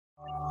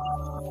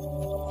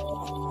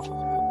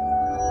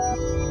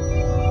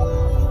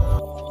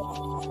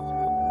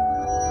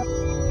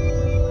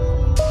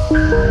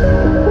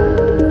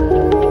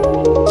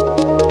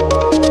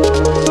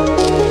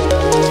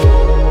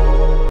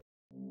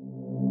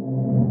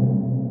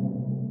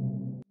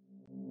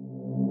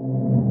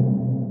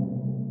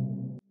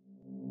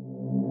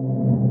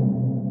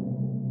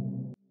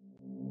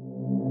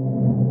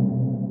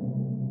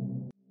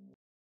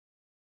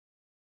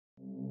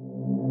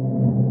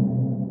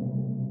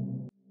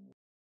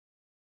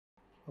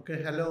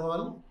Okay, hello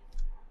all.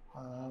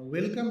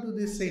 Welcome to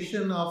this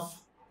session of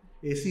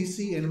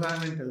ACC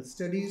Environmental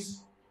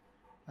Studies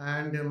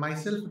and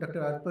myself,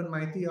 Dr. Arpan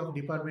Maiti of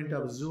Department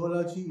of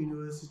Zoology,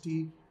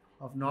 University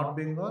of North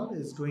Bengal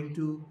is going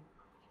to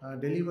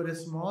deliver a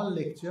small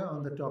lecture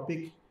on the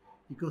topic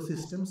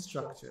ecosystem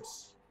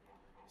structures.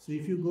 So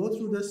if you go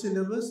through the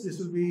syllabus, this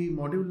will be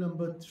module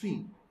number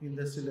 3 in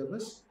the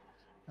syllabus,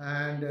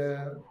 and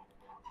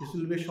this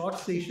will be a short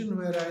session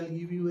where I'll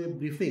give you a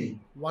briefing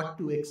what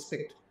to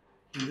expect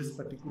in this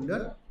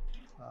particular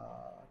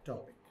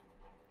topic.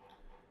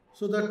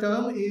 So the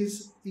term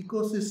is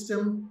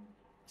ecosystem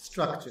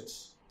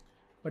structures.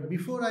 But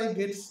before I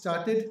get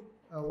started,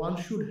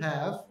 one should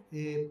have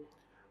a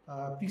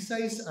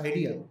precise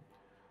idea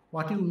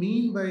what you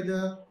mean by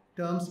the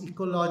terms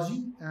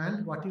ecology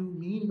and what you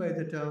mean by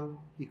the term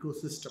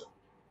ecosystem.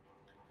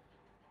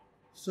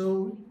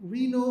 So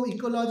we know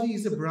ecology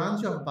is a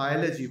branch of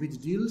biology which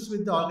deals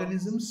with the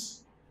organisms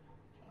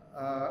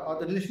or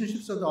the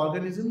relationships of the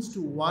organisms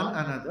to one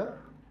another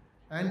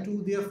and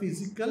to their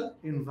physical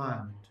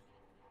environment.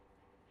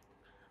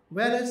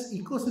 Whereas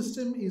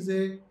ecosystem is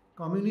a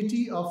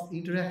community of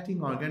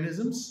interacting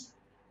organisms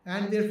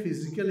and their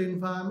physical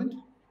environment.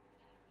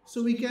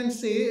 So we can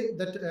say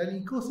that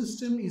an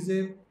ecosystem is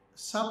a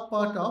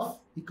subpart of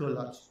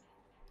ecology.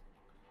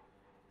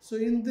 So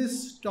in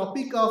this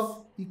topic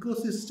of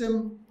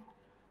ecosystem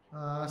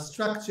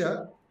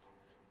structure,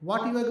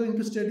 what you are going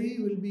to study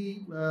will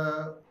be,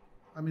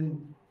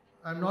 I'm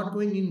not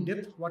going in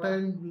depth. What I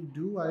will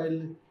do, I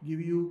will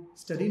give you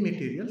study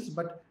materials,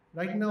 but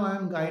right now I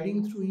am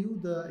guiding through you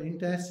the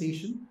entire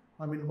session,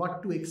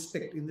 what to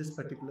expect in this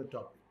particular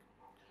topic.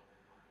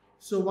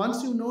 So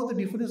once you know the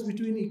difference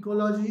between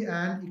ecology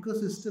and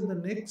ecosystem, the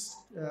next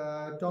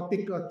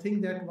topic or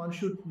thing that one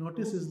should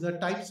notice is the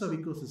types of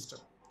ecosystem.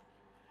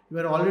 You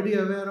are already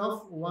aware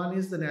of one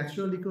is the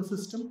natural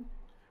ecosystem.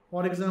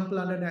 For example,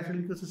 under natural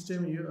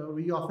ecosystem,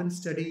 we often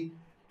study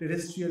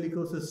terrestrial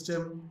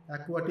ecosystem,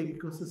 aquatic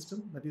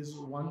ecosystem, that is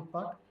one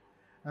part.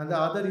 And the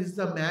other is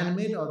the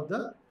man-made or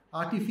the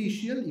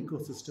artificial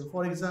ecosystem.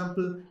 For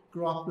example,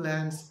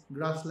 croplands,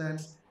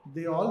 grasslands,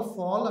 they all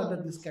fall under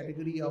this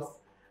category of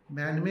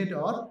man-made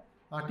or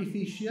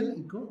artificial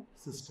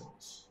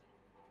ecosystems.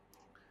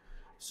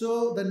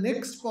 So the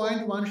next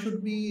point one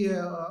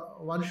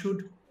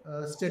should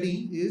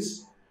study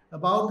is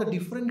about the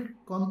different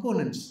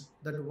components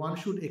that one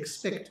should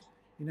expect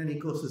in an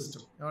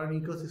ecosystem or an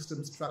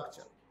ecosystem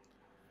structure.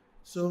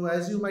 So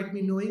as you might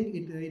be knowing,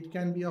 it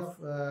can be of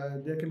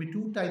there can be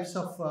two types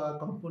of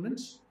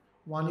components.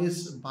 One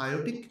is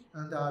biotic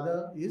and the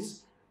other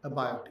is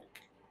abiotic.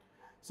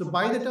 So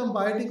by the term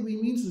biotic, we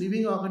means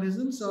living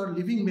organisms or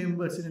living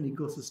members in an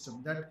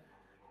ecosystem that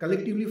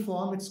collectively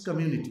form its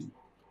community.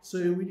 So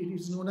it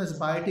is known as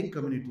biotic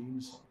community in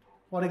short.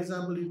 For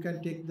example, you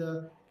can take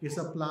the case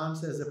of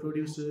plants as the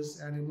producers,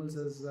 animals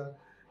as the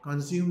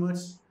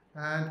consumers,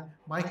 and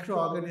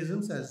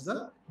microorganisms as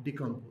the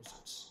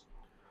decomposers.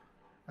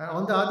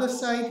 On the other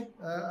side,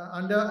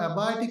 under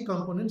abiotic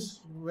components,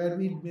 where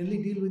we mainly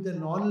deal with the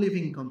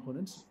non-living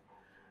components,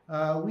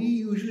 we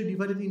usually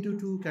divide it into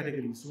two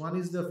categories. One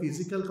is the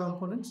physical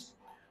components,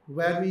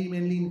 where we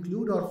mainly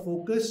include or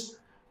focus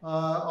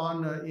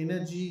on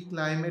energy,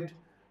 climate,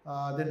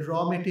 then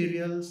raw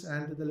materials,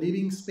 and the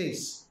living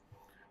space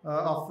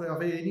of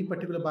any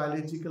particular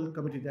biological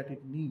community that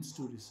it needs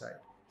to reside.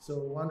 So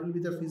one will be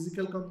the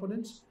physical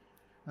components,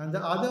 and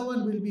the other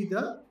one will be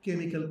the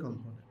chemical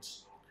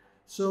components.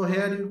 So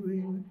here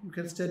you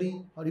can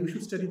study, or you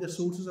should study, the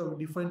sources of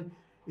different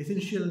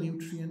essential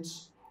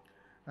nutrients,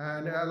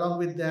 and along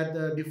with that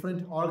the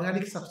different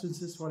organic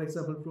substances, for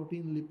example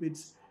protein,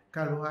 lipids,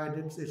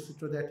 carbohydrates,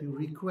 etc. that you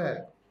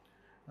require.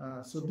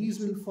 So these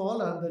will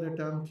fall under the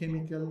term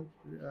chemical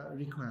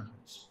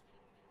requirements.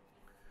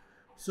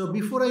 So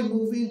before I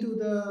move into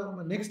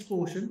the next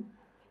portion,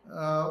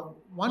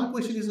 one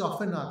question is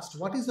often asked: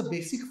 what is the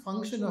basic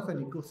function of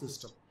an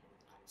ecosystem?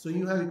 So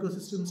you have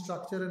ecosystem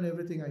structure and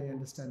everything, I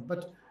understand,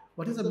 but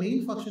what is the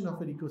main function of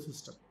an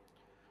ecosystem?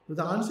 So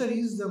the answer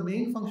is the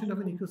main function of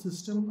an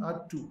ecosystem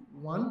are two.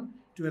 One,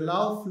 to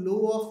allow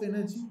flow of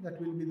energy,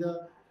 that will be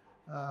the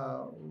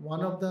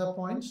one of the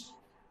points.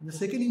 And the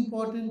second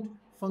important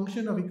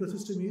function of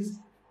ecosystem is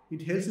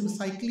it helps in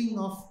cycling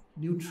of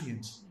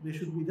nutrients. This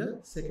should be the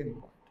second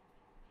point.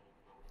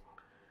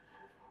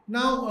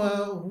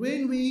 Now,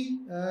 when we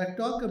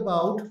talk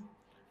about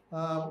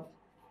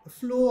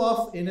flow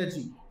of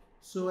energy,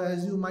 so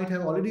as you might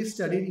have already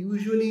studied,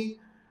 usually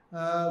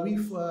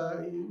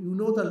you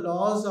know the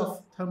laws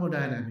of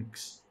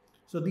thermodynamics.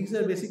 So these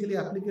are basically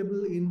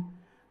applicable in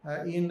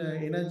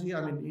energy,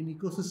 in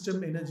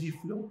ecosystem energy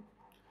flow.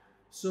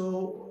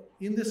 So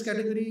in this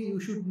category, you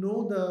should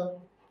know the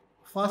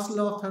first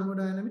law of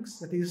thermodynamics.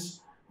 That is,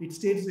 it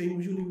states,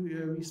 usually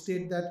we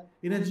state that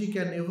energy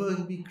can never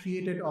be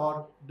created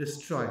or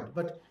destroyed,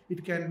 but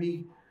it can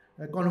be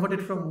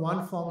converted from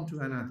one form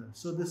to another.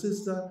 So this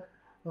is the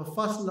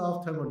first law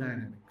of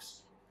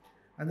thermodynamics.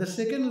 And the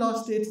second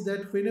law states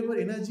that whenever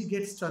energy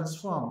gets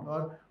transformed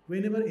or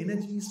whenever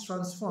energy is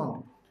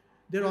transformed,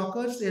 there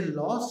occurs a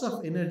loss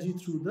of energy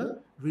through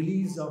the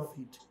release of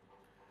heat.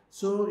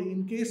 So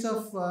in case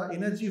of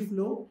energy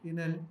flow in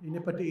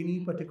any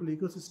particular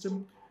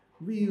ecosystem,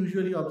 we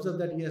usually observe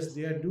that yes,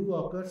 there do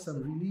occur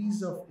some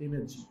release of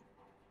energy.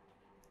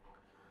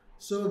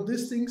 So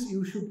these things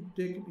you should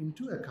take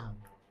into account.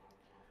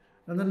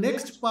 And the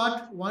next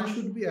part one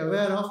should be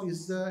aware of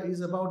is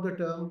about the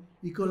term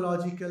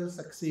ecological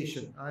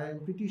succession. I am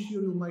pretty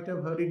sure you might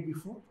have heard it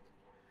before.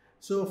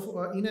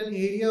 So in an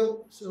area,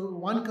 so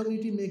one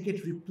community may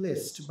get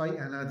replaced by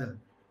another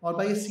or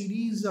by a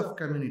series of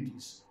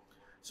communities.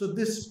 So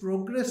this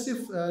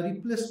progressive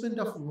replacement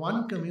of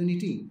one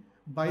community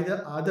by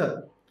the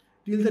other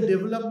till the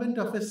development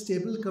of a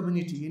stable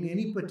community in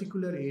any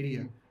particular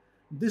area.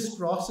 This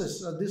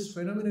process or this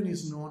phenomenon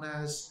is known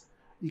as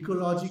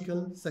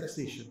ecological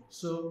succession.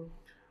 So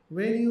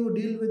when you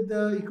deal with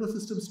the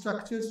ecosystem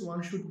structures,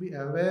 one should be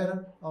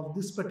aware of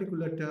this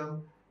particular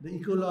term, the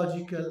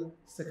ecological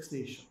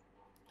succession.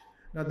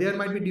 Now there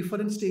might be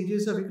different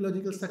stages of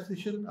ecological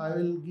succession. I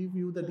will give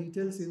you the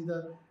details in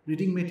the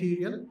reading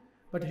material,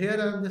 but here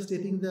I am just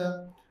stating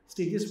the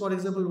stages. For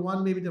example,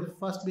 one may be the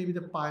first may be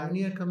the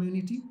pioneer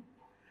community,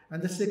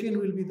 and the second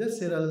will be the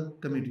seral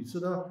community. So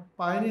the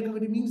pioneer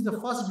community means the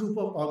first group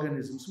of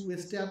organisms who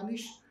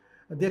establish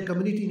their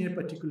community in a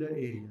particular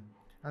area,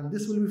 and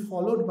this will be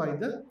followed by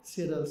the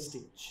seral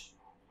stage.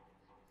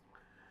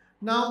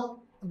 Now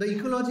the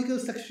ecological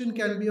succession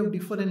can be of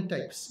different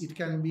types. It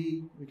can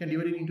be, we can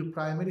divide it into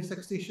primary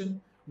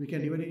succession, we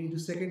can divide it into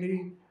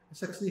secondary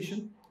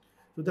succession.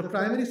 So the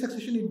primary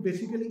succession, it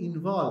basically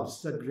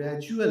involves the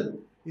gradual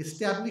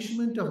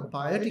establishment of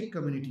biotic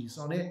communities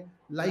on a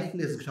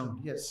lifeless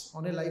ground. Yes,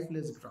 on a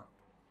lifeless ground.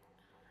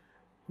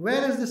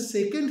 Whereas the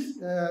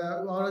second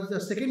or the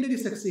secondary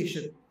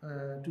succession,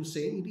 to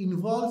say, it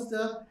involves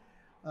the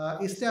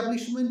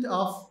establishment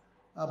of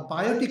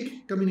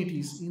biotic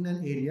communities in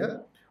an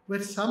area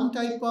where some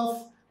type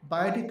of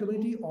biotic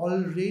community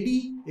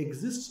already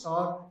exists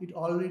or it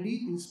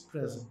already is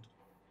present.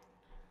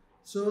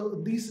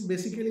 So these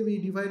basically we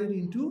divided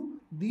into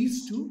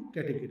these two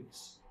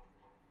categories.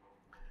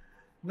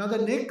 Now the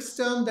next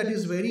term that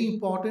is very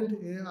important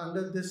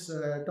under this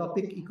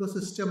topic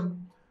ecosystem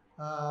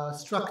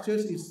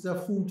structures is the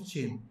food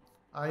chain.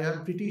 I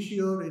am pretty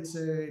sure it's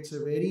a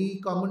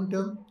very common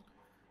term.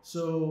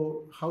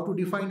 So how to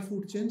define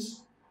food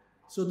chains?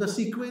 So the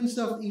sequence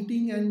of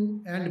eating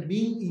and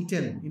being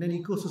eaten in an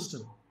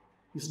ecosystem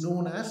is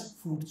known as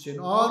food chain,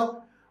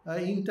 or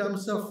in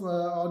terms of,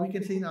 or we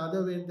can say in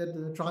other way that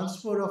the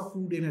transfer of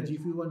food energy,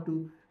 if you want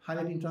to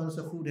highlight in terms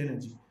of food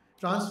energy.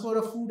 Transfer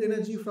of food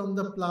energy from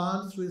the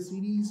plants through a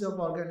series of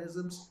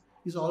organisms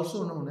is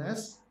also known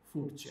as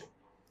food chain.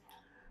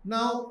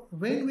 Now,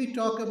 when we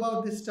talk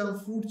about this term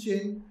food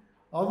chain,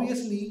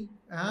 obviously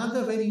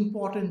another very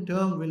important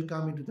term will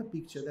come into the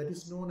picture, that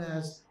is known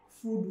as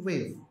food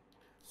wave.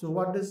 So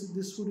what does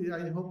this food,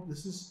 I hope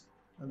this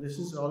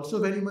is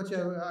also very much, you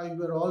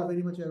are all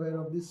very much aware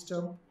of this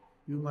term.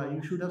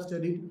 You should have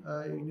studied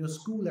in your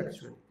school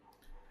actually.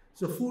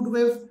 So food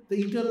wave,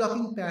 the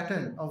interlocking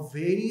pattern of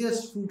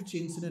various food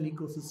chains in an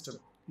ecosystem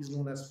is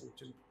known as food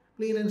chain.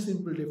 Plain and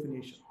simple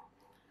definition.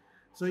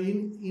 So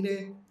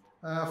in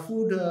a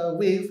food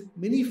wave,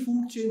 many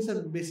food chains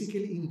are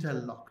basically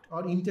interlocked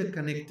or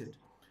interconnected,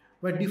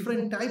 where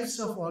different types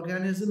of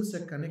organisms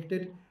are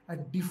connected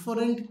at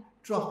different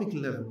trophic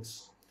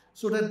levels,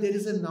 so that there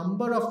is a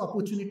number of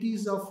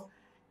opportunities of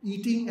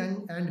eating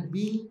and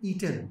being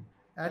eaten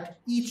at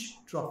each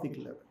trophic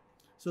level.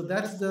 So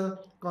that's the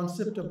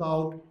concept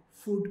about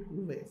food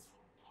wave.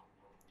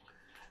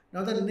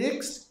 Now the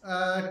next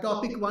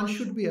topic one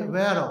should be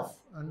aware of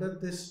under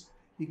this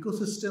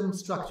ecosystem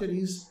structure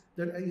is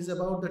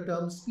about the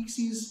term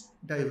species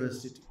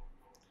diversity.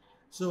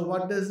 So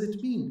what does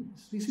it mean?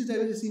 Species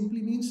diversity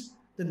simply means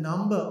the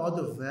number or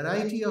the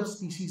variety of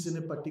species in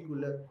a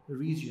particular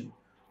region,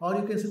 or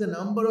you can say the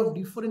number of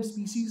different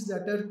species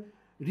that are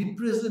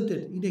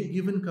represented in a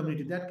given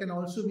community. That can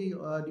also be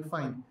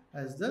defined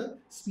as the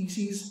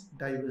species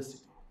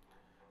diversity.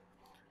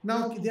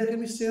 Now there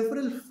can be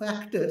several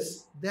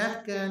factors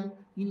that can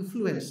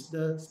influence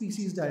the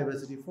species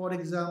diversity. For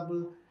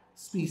example,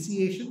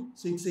 speciation.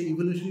 So it's an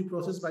evolutionary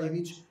process by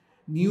which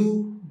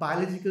new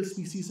biological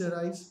species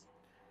arise.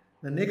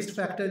 The next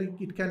factor,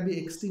 it can be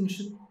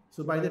extinction.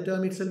 So by the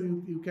term itself,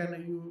 you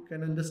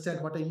can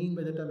understand what I mean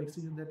by the term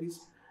extinction. That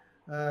is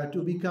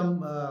to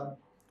become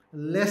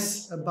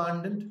less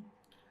abundant.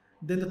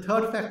 Then the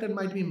third factor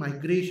might be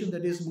migration,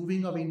 that is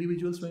moving of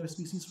individuals from a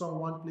species from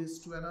one place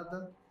to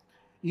another.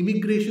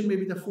 Immigration may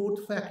be the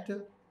fourth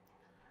factor.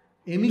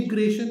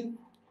 Emigration,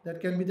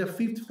 that can be the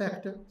fifth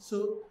factor.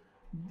 So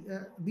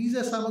these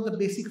are some of the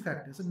basic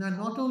factors. And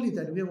not only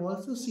that, we have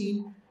also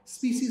seen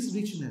species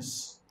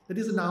richness. That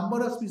is the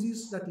number of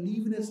species that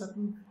live in a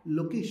certain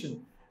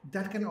location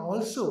that can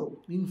also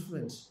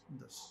influence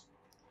this.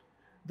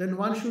 Then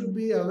one should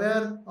be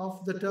aware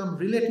of the term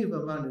relative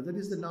abundance. That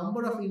is the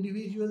number of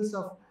individuals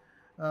of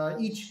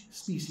each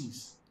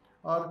species.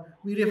 Or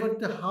we refer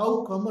to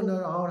how common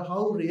or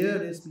how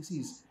rare a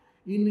species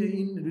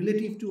in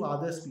relative to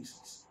other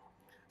species.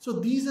 So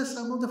these are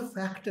some of the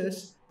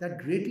factors that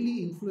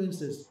greatly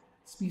influences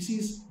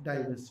species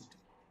diversity.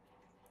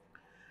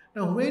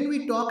 Now, when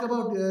we talk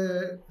about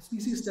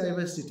species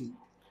diversity,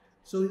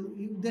 so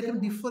there can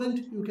be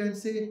different, you can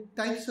say,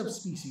 types of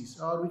species,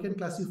 or we can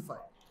classify.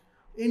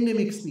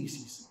 Endemic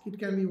species, it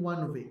can be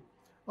one way,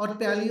 or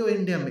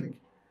paleoendemic,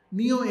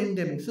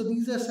 neo-endemic. So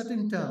these are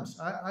certain terms.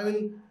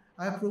 I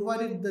have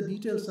provided the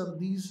details of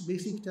these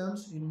basic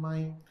terms in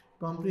my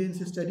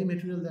comprehensive study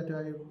material that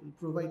I will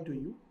provide to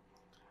you.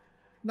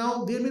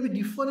 Now, there may be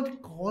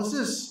different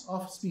causes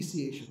of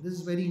speciation. This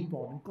is very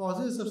important.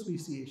 Causes of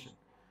speciation.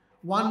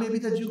 One may be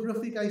the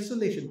geographic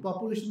isolation.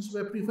 Populations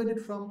were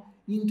prevented from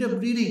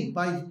interbreeding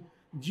by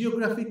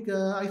geographic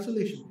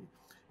isolation.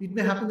 It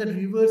may happen that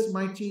rivers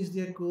might change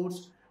their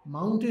course,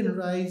 mountain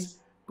rise,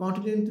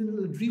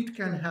 continental drift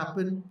can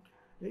happen,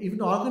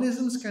 even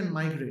organisms can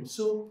migrate.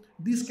 So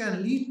this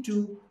can lead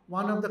to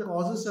one of the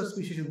causes of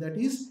speciation, that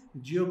is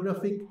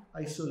geographic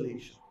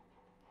isolation.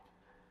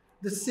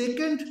 The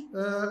second,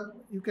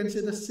 you can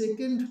say the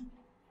second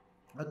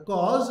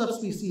cause of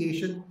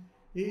speciation,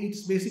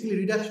 it's basically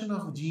reduction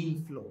of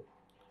gene flow.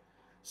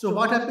 So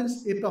what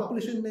happens, a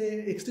population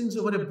may extends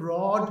over a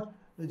broad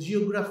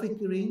geographic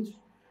range,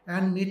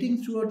 and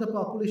mating throughout the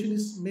population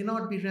may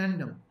not be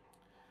random.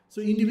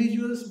 So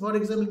individuals, for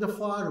example, in the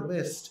far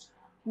west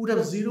would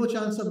have zero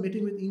chance of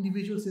mating with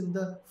individuals in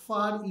the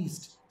far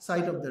east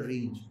side of the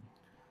range.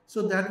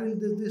 So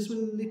this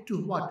will lead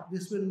to what?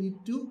 This will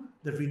lead to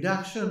the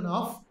reduction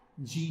of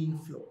gene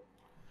flow.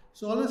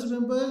 So always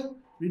remember,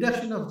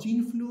 reduction of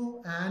gene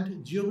flow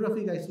and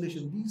geographic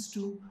isolation. These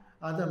two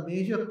are the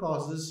major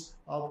causes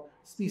of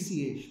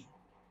speciation.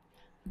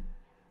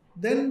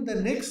 Then the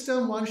next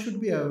term one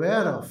should be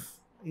aware of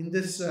in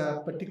this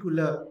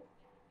particular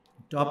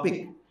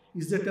topic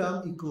is the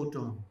term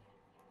ecotone.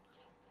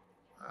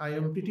 I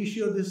am pretty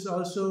sure this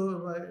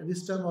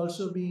term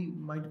also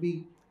might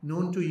be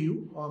known to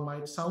you or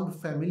might sound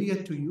familiar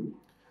to you.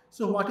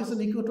 So what is an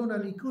ecotone?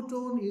 An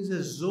ecotone is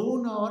a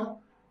zone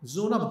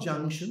of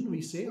junction,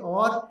 we say,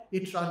 or a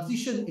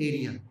transition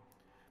area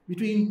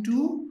between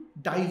two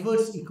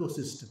diverse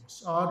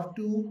ecosystems or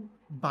two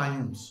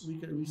biomes.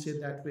 We say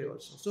that way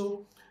also.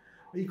 So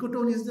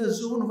ecotone is the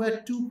zone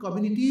where two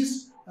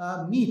communities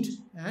meet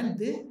and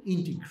they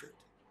integrate.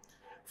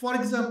 For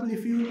example,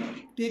 if you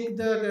take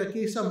the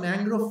case of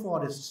mangrove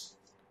forests,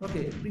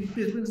 okay, it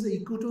represents the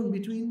ecotone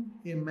between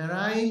a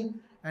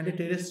marine and a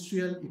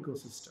terrestrial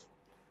ecosystem.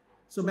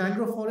 So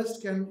mangrove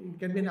forest can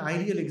be an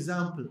ideal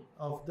example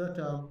of the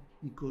term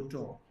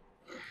ecotone.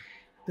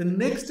 The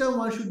next term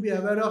one should be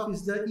aware of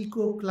is the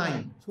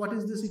ecocline. So what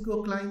is this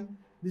ecocline?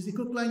 This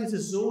ecocline is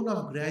a zone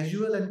of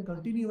gradual and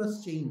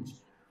continuous change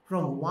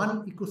from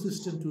one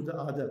ecosystem to the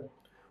other,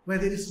 where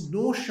there is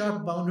no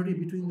sharp boundary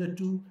between the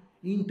two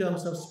in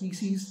terms of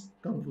species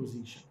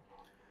composition.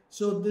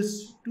 So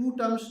these two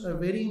terms are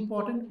very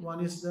important.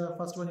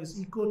 First one is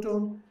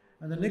ecotone,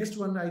 and the next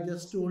one I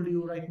just told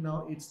you right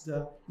now, it's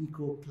the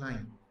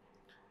ecocline.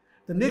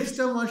 The next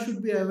term one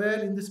should be aware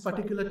in this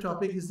particular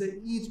topic is the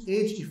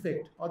age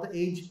effect or the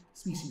age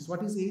species.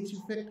 What is age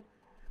effect?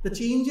 The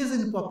changes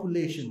in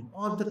population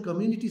or the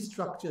community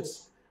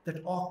structures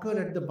that occur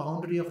at the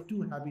boundary of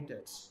two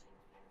habitats.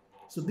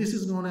 So this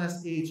is known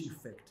as age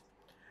effect.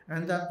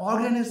 And the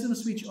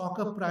organisms which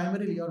occur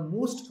primarily or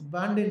most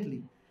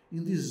abundantly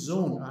in this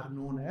zone are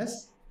known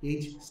as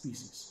age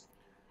species.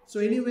 So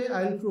anyway,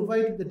 I will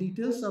provide the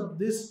details of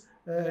this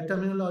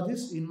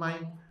terminologies in my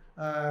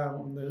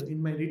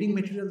reading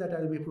material that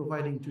I will be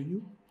providing to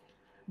you.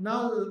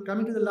 Now,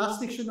 coming to the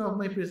last section of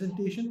my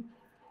presentation,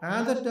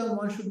 another term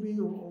one should be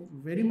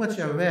very much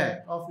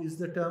aware of is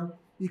the term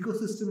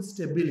ecosystem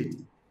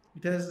stability.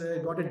 It has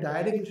got a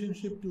direct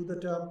relationship to the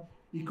term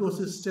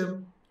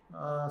ecosystem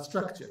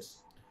structures.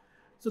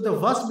 So the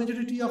vast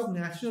majority of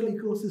natural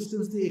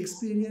ecosystems, they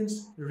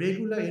experience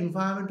regular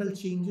environmental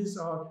changes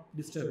or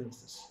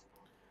disturbances.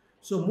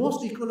 So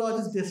most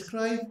ecologists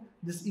describe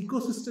this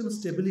ecosystem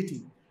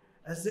stability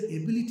as the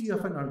ability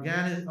of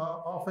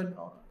an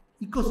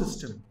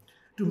ecosystem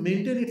to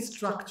maintain its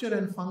structure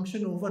and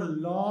function over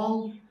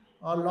long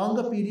or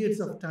longer periods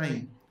of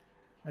time,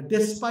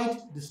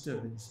 despite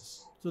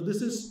disturbances. So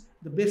this is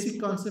the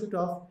basic concept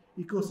of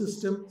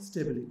ecosystem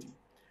stability.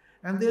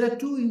 And there are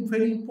two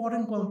very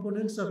important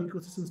components of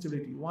ecosystem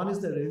stability. One is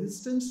the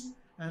resistance,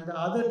 and the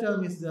other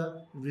term is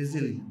the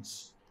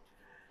resilience.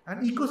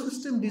 An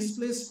ecosystem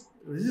displays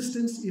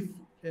resistance if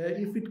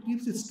it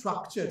keeps its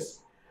structures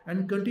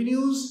and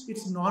continues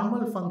its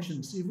normal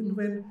functions even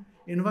when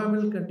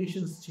environmental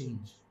conditions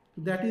change.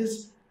 That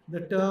is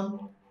the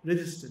term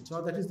resistance,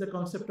 or that is the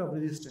concept of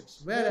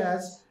resistance.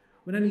 Whereas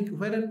when an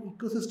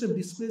ecosystem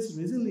displays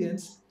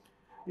resilience,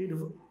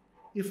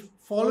 if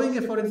following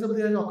for example,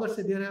 there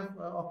have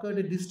occurred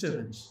a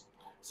disturbance,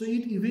 so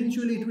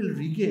eventually it will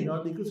regain,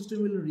 or the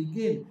ecosystem will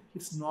regain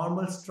its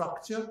normal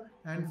structure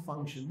and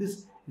function.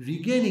 This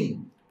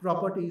regaining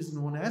property is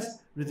known as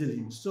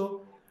resilience.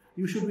 So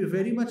you should be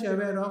very much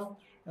aware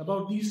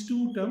about these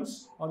two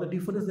terms, or the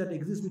difference that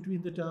exists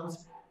between the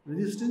terms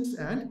resistance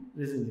and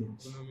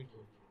resilience.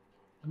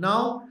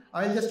 Now,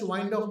 I'll just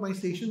wind off my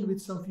session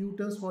with some few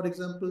terms. For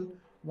example,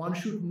 one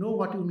should know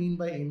what you mean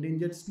by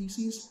endangered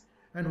species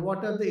and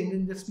what are the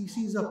endangered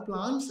species of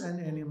plants and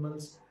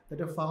animals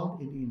that are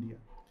found in India.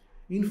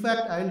 In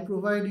fact, I'll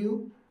provide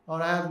you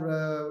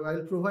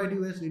I'll provide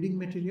you as reading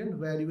material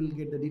where you will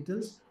get the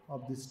details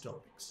of these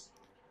topics.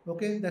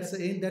 Okay, that's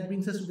the end. That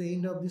brings us to the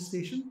end of this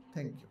session.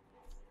 Thank you.